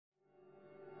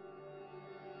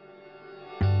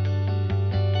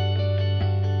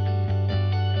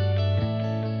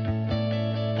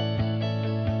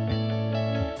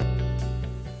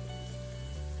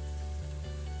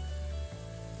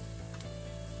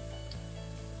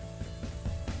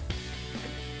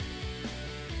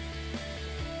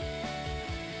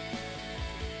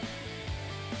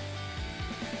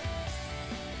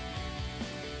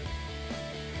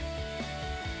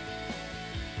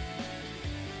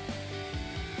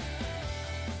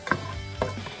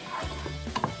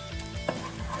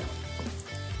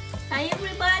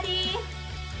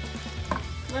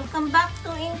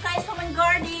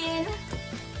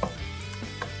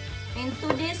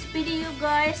into this video,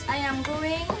 guys, I am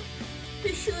going to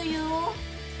show you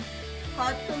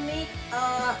how to make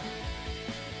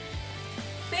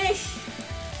fish.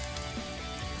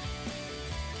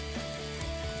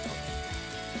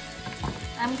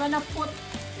 I'm gonna put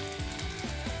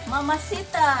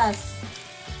mamacitas.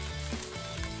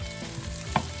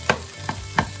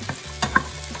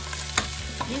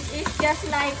 This is just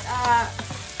like a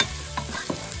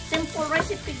simple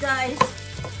recipe, guys.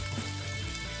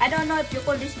 I don't know if you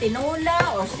call this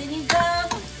tinola or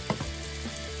sinigang.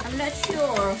 I'm not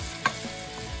sure.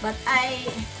 But I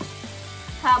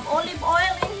have olive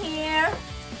oil in here,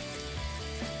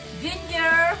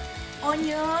 ginger,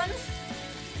 onions.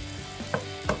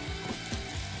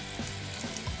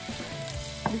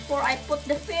 Before I put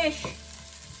the fish.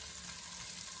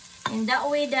 In that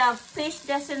way the fish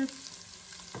doesn't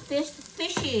taste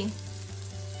fishy.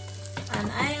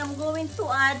 And I am going to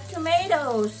add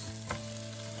tomatoes.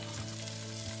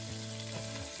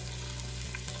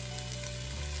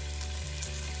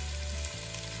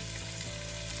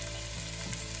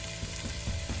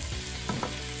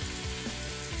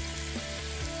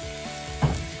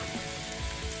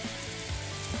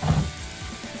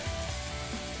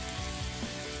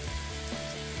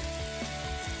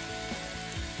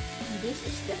 This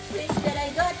is the fish that I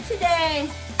got today.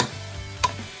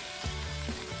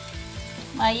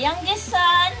 My youngest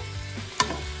son,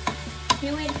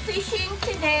 he went fishing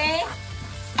today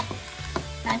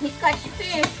and he catch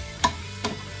fish,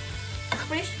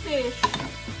 fresh fish.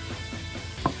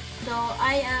 So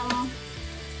I am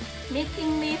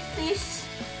making me fish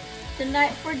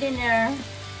tonight for dinner.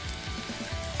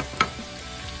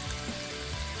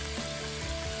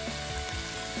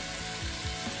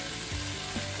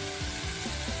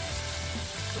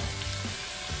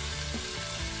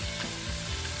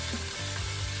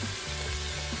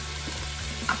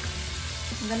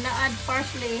 I'm gonna add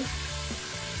parsley.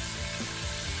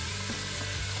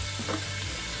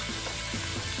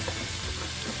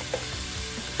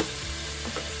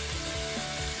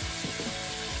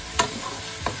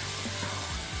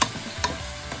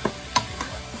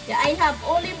 Yeah, I have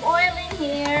olive oil in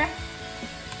here.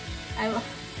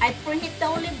 I preheat the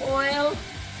olive oil.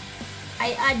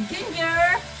 I add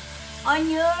ginger,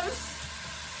 onions,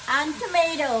 and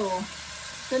tomato.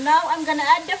 So now I'm gonna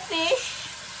add the fish.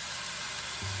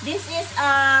 This is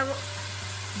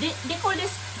they call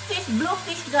this fish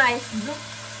bluefish, guys.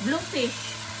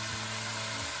 Bluefish.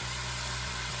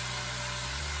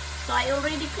 So I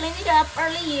already cleaned it up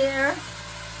earlier,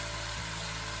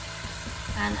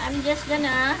 and I'm just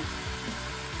gonna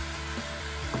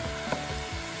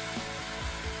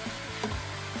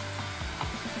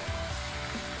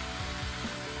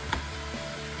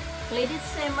let it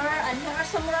simmer. And here are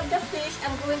some more of the fish.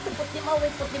 I'm going to put them away,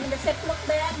 put them in the Ziploc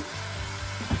bag.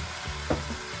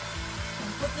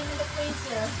 Put them in the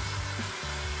freezer.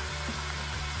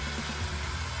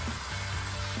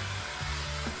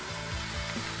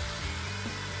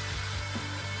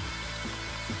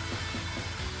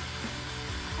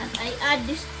 And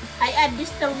I add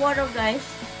distilled water, guys.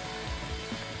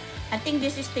 I think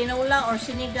this is tinola or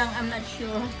sinigang, I'm not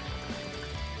sure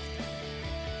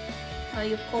how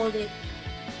you called it.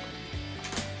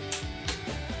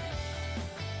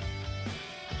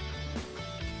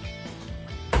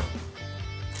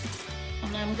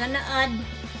 I'm gonna add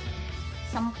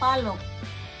some palok.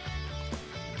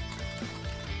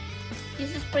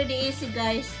 This is pretty easy,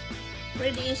 guys.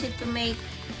 Pretty easy to make.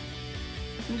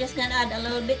 I'm just gonna add a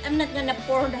little bit. I'm not gonna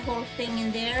pour the whole thing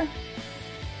in there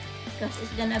because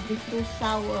it's gonna be too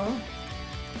sour.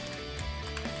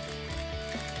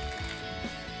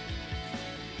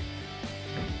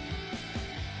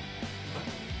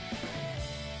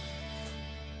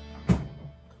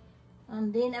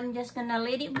 And then I'm just gonna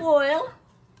let it boil.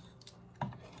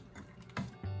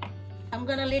 I'm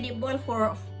gonna let it boil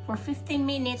for 15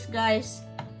 minutes, guys.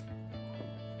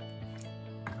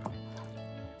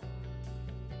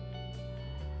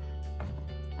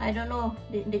 I don't know.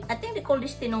 I think they call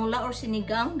this tinola or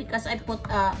sinigang because I put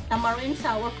tamarind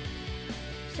sour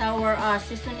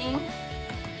seasoning.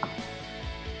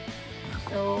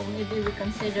 So maybe we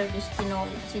consider this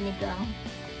tinola sinigang.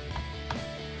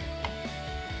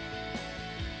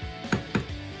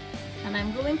 And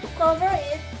I'm going to cover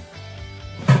it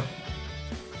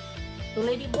to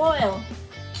let it boil.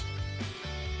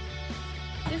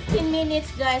 15 minutes,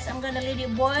 guys. I'm gonna let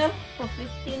it boil for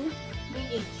 15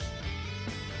 minutes.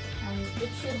 And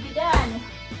it should be done.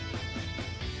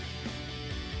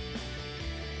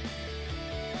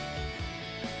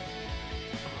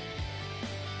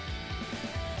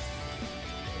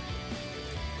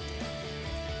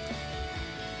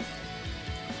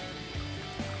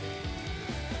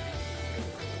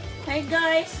 Hi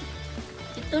guys,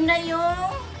 ito na yung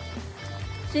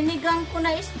sinigang ko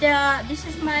na isda. This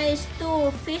is my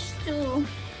stew, fish stew.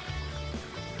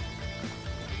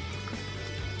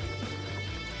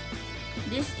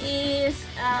 This is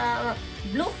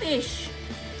bluefish.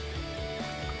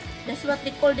 That's what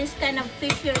they call this kind of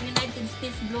fish here in the United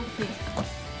States, bluefish.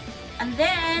 And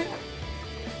then,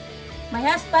 my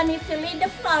husband, he filleted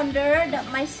the flounder that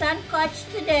my son caught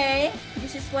today.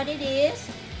 This is what it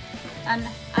is. And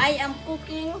I am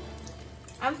cooking,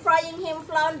 I'm frying him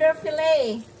flounder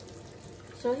fillet.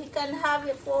 So he can have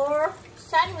it for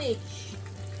sandwich.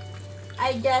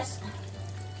 I just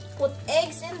put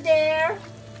eggs in there,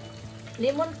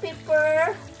 lemon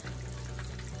pepper,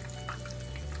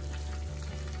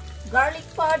 garlic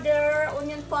powder,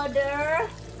 onion powder,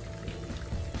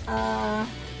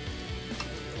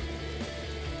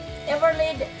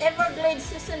 Everglade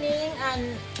seasoning,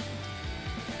 and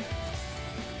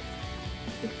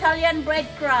Italian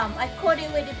breadcrumb. I coat it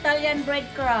with Italian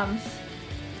breadcrumbs.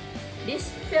 This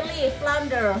fillet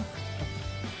flounder,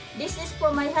 this is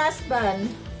for my husband,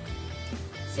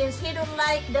 since he don't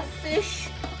like the fish.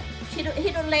 He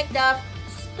don't like the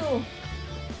stew.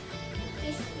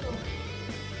 Fish stew.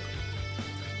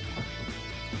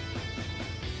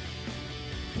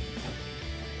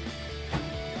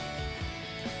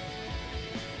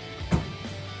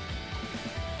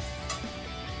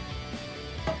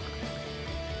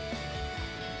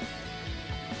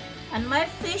 And my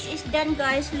fish is done,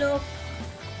 guys. Look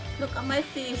at my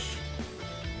fish.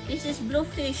 This is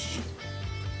bluefish.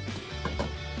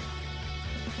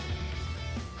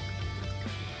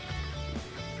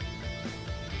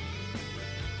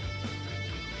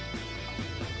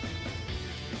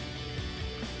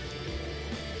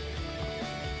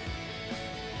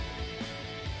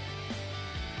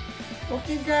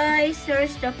 Okay guys,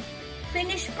 here's the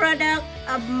finished product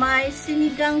of my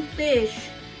sinigang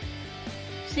fish.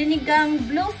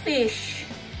 Sinigang bluefish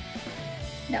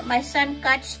that my son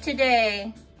caught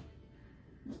today.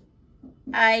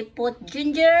 I put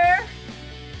ginger,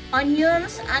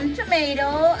 onions, and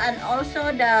tomato, and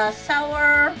also the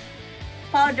sour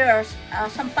powders,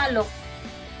 sampalok.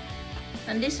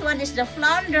 And this one is the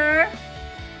flounder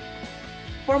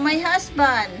for my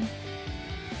husband.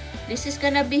 This is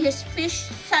gonna be his fish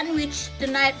sandwich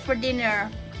tonight for dinner.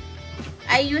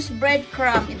 I use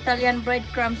breadcrumb, Italian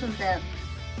breadcrumbs on that.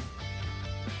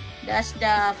 That's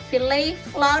the fillet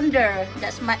flounder.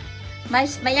 That's my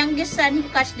youngest son, he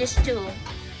catch this too.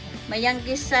 My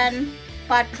youngest son,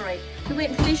 Patrick. He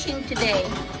went fishing today.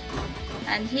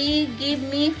 And he gave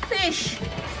me fish.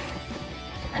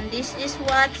 And this is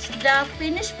what's the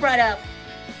finished product.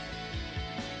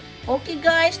 Okay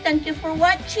guys, thank you for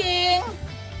watching.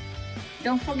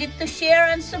 Don't forget to share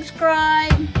and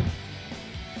subscribe.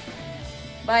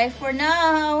 Bye for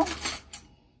now.